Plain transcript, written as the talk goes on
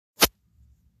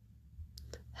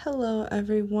Hello,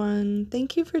 everyone.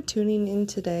 Thank you for tuning in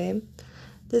today.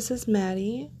 This is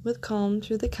Maddie with Calm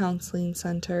Through the Counseling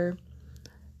Center.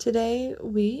 Today,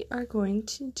 we are going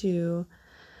to do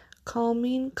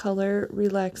calming color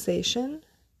relaxation.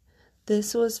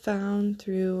 This was found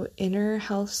through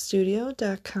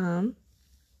innerhealthstudio.com.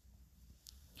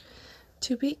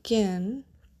 To begin,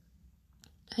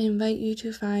 I invite you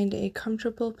to find a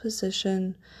comfortable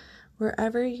position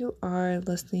wherever you are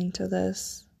listening to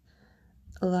this.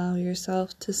 Allow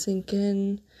yourself to sink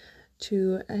in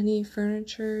to any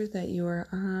furniture that you are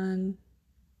on.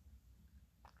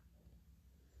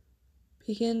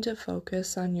 Begin to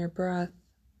focus on your breath,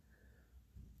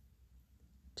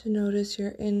 to notice your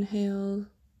inhale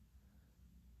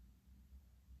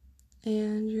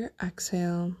and your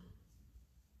exhale.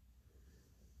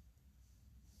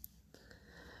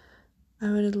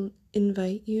 I would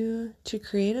invite you to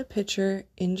create a picture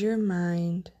in your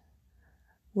mind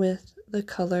with the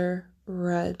color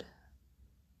red.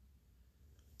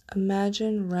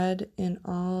 Imagine red in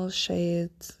all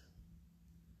shades.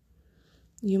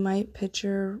 You might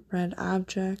picture red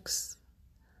objects,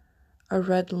 a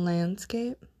red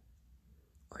landscape,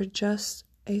 or just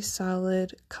a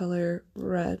solid color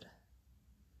red.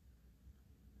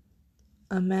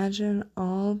 Imagine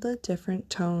all the different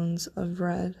tones of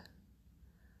red.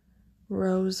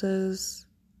 Roses,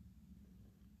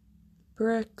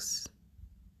 bricks,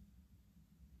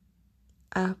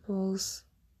 apples,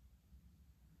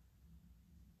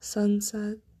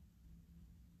 sunset.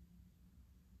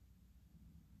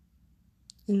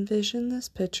 Envision this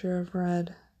picture of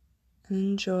red and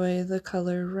enjoy the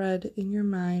color red in your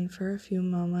mind for a few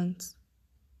moments.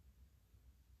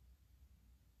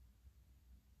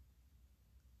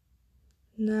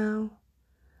 Now,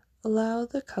 allow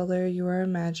the color you are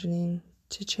imagining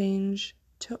to change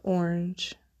to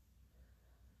orange.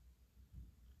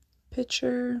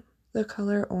 Picture the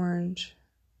color orange,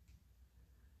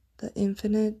 the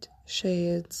infinite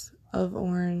shades of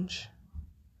orange,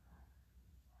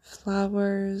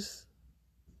 flowers,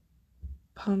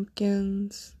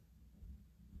 pumpkins,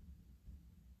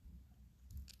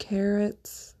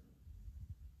 carrots.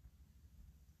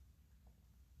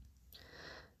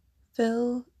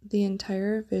 Fill the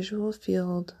entire visual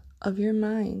field of your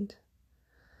mind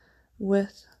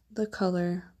with the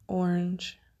color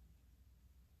orange.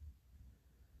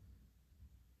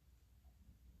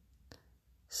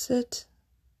 Sit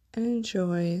and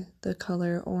enjoy the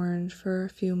color orange for a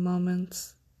few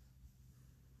moments.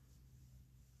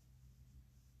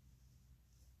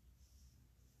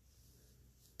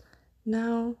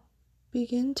 Now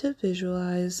begin to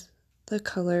visualize the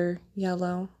color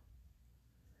yellow.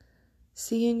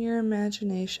 See in your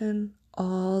imagination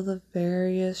all the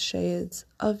various shades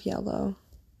of yellow.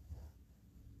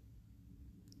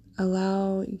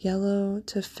 Allow yellow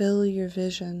to fill your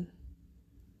vision.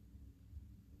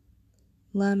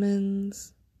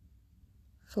 Lemons,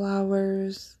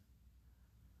 flowers,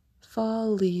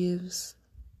 fall leaves.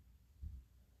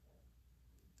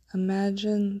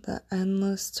 Imagine the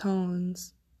endless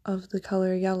tones of the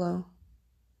color yellow.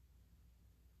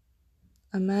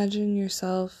 Imagine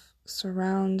yourself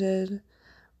surrounded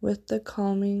with the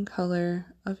calming color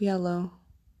of yellow.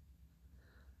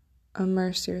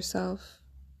 Immerse yourself.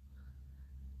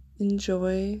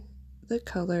 Enjoy the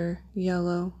color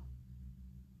yellow.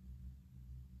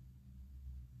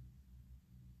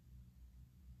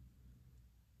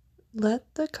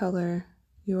 Let the color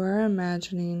you are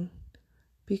imagining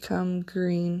become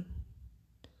green.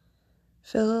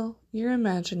 Fill your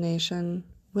imagination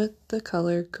with the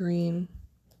color green.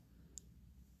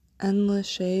 Endless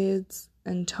shades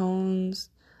and tones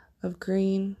of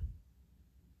green,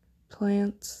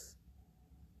 plants,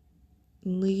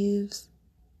 leaves,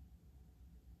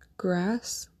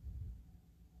 grass.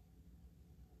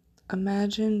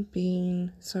 Imagine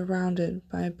being surrounded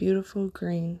by beautiful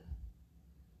green.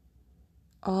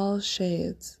 All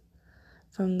shades,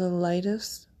 from the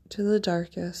lightest to the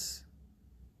darkest.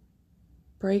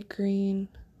 Bright green,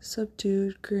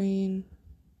 subdued green.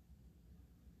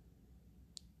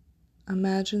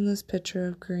 Imagine this picture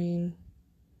of green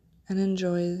and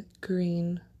enjoy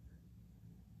green.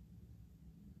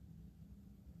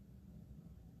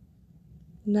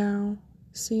 Now,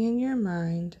 see in your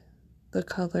mind the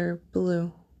color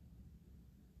blue.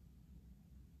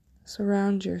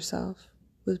 Surround yourself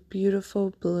with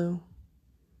beautiful blue.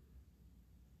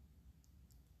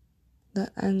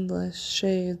 The endless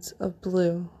shades of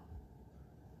blue.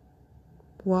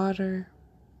 Water,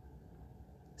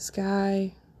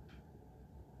 sky.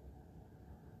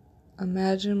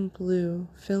 Imagine blue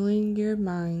filling your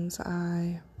mind's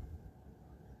eye.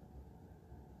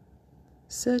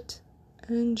 Sit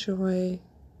and enjoy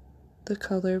the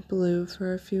color blue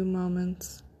for a few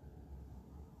moments.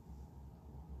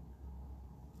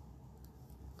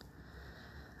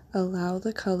 Allow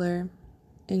the color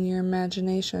in your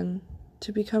imagination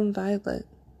to become violet.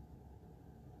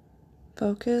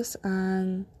 Focus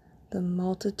on the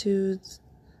multitudes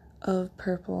of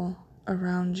purple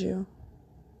around you.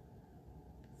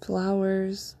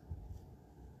 Flowers,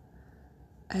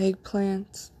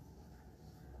 eggplants,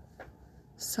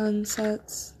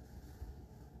 sunsets.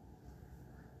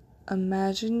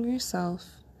 Imagine yourself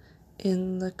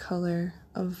in the color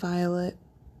of violet.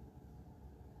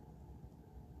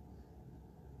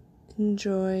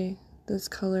 Enjoy this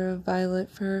color of violet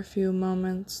for a few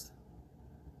moments.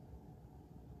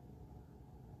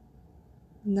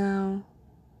 Now,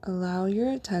 allow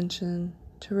your attention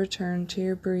to return to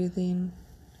your breathing.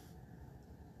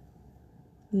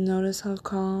 Notice how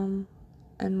calm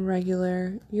and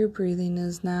regular your breathing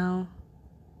is now.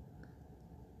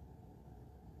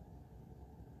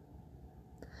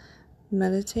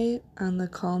 Meditate on the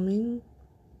calming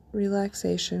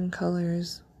relaxation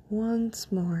colors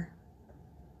once more.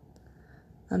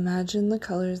 Imagine the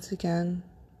colors again,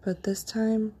 but this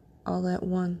time all at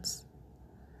once.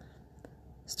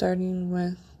 Starting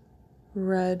with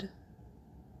red,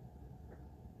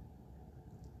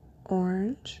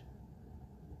 orange,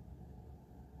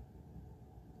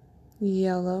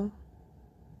 yellow,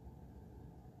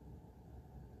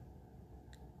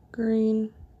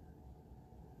 green,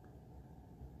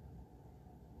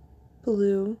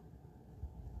 blue,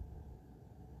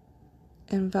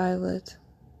 and violet.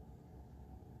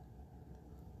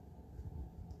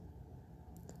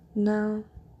 Now,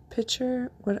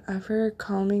 picture whatever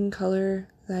calming color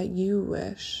that you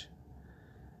wish.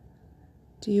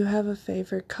 Do you have a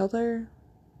favorite color?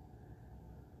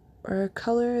 Or a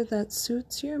color that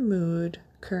suits your mood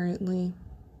currently?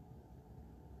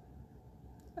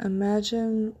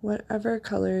 Imagine whatever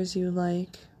colors you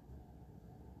like.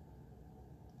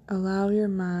 Allow your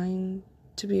mind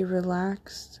to be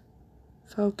relaxed,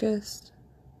 focused,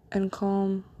 and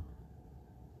calm.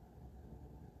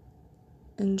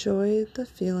 Enjoy the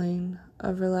feeling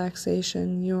of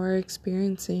relaxation you are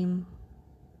experiencing.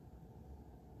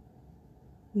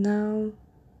 Now,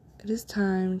 it is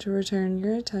time to return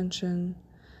your attention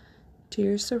to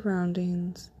your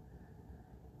surroundings,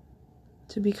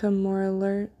 to become more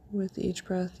alert with each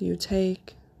breath you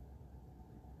take.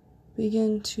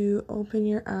 Begin to open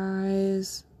your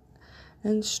eyes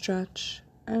and stretch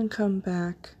and come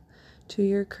back to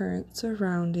your current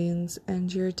surroundings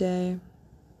and your day.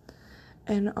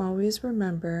 And always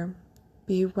remember,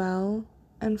 be well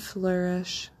and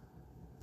flourish.